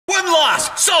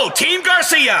So, Team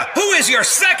Garcia, who is your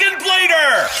second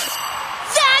blader?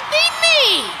 That'd be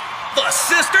me! The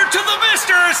sister to the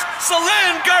misters,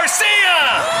 Selene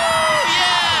Garcia!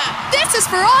 Yeah! This is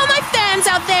for all my fans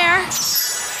out there!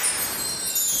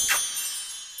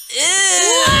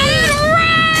 Let it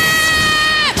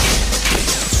rip!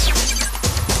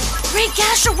 Ray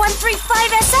Gasher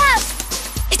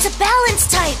 135SF! It's a balance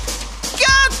type! Go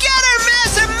get her,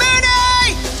 Masamune!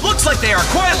 Looks like they are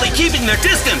quietly keeping their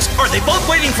distance. Are they both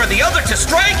waiting for the other to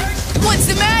strike? What's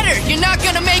the matter? You're not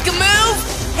gonna make a move?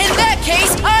 In that case,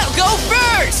 I'll go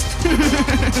first!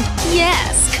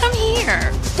 Yes, come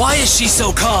here. Why is she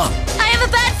so calm? I have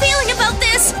a bad feeling about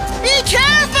this! Be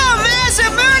careful,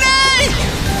 Masamune!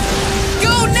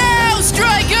 Go now,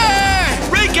 Striker!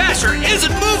 Ray Gasher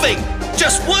isn't moving!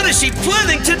 Just what is she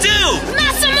planning to do?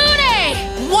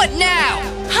 Masamune! What now?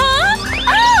 Huh?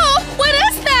 Oh! What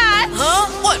is that? Huh?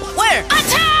 What? Where?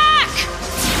 Attack!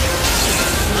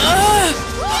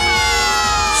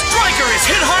 Striker is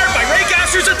hit hard by Ray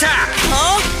Gasher's attack!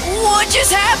 Huh? What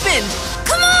just happened?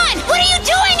 Come on! What are you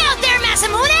doing out there,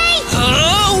 Masamune?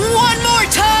 One more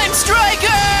time,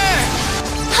 Striker!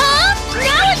 Huh?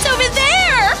 Now it's over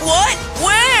there! What?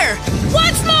 Where?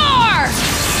 Once more!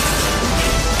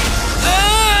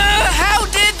 How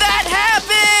did that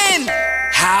happen?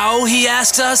 How, he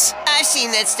asks us? I've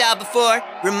seen that style before.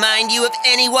 Remind you of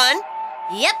anyone?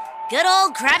 Yep, good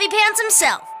old Krabby Pants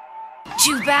himself.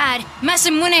 Too bad.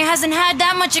 Masamune hasn't had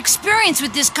that much experience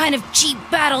with this kind of cheap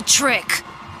battle trick.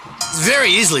 He's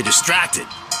very easily distracted.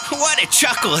 What a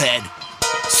chucklehead!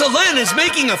 Selene is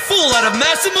making a fool out of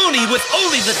Masamune with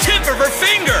only the tip of her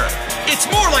finger! It's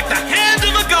more like the hand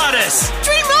of a goddess!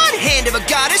 Dream on, hand of a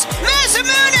goddess!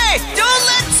 Masamune! Don't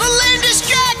let Selene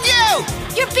distract you!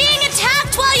 You're being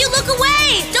attacked while you look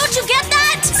away! Don't you get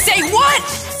that? Say what?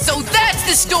 So that's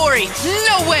the story!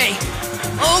 No way!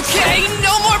 Okay,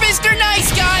 no more Mr.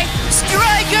 Nice Guy!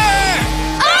 Striker!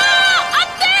 Oh!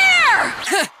 Up there!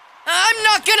 I'm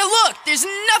not gonna look! There's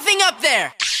nothing up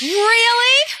there!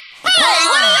 Really? Hey,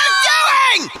 what are you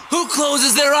doing? Who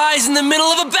closes their eyes in the middle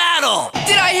of a battle?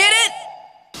 Did I hit it?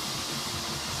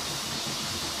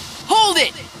 Hold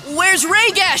it! Where's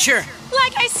Ray Gasher?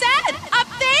 Like I said, up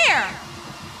there!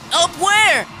 Up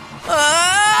where?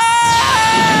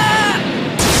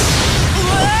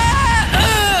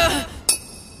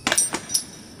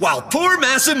 While poor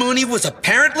Masamune was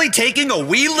apparently taking a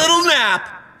wee little nap,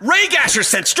 Ray Gasher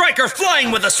sent Striker flying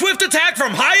with a swift attack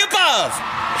from high above!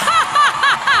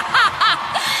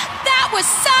 That was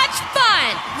such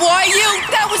fun! Why,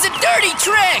 that was a dirty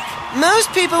trick!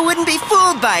 Most people wouldn't be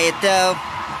fooled by it, though.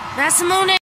 Masamune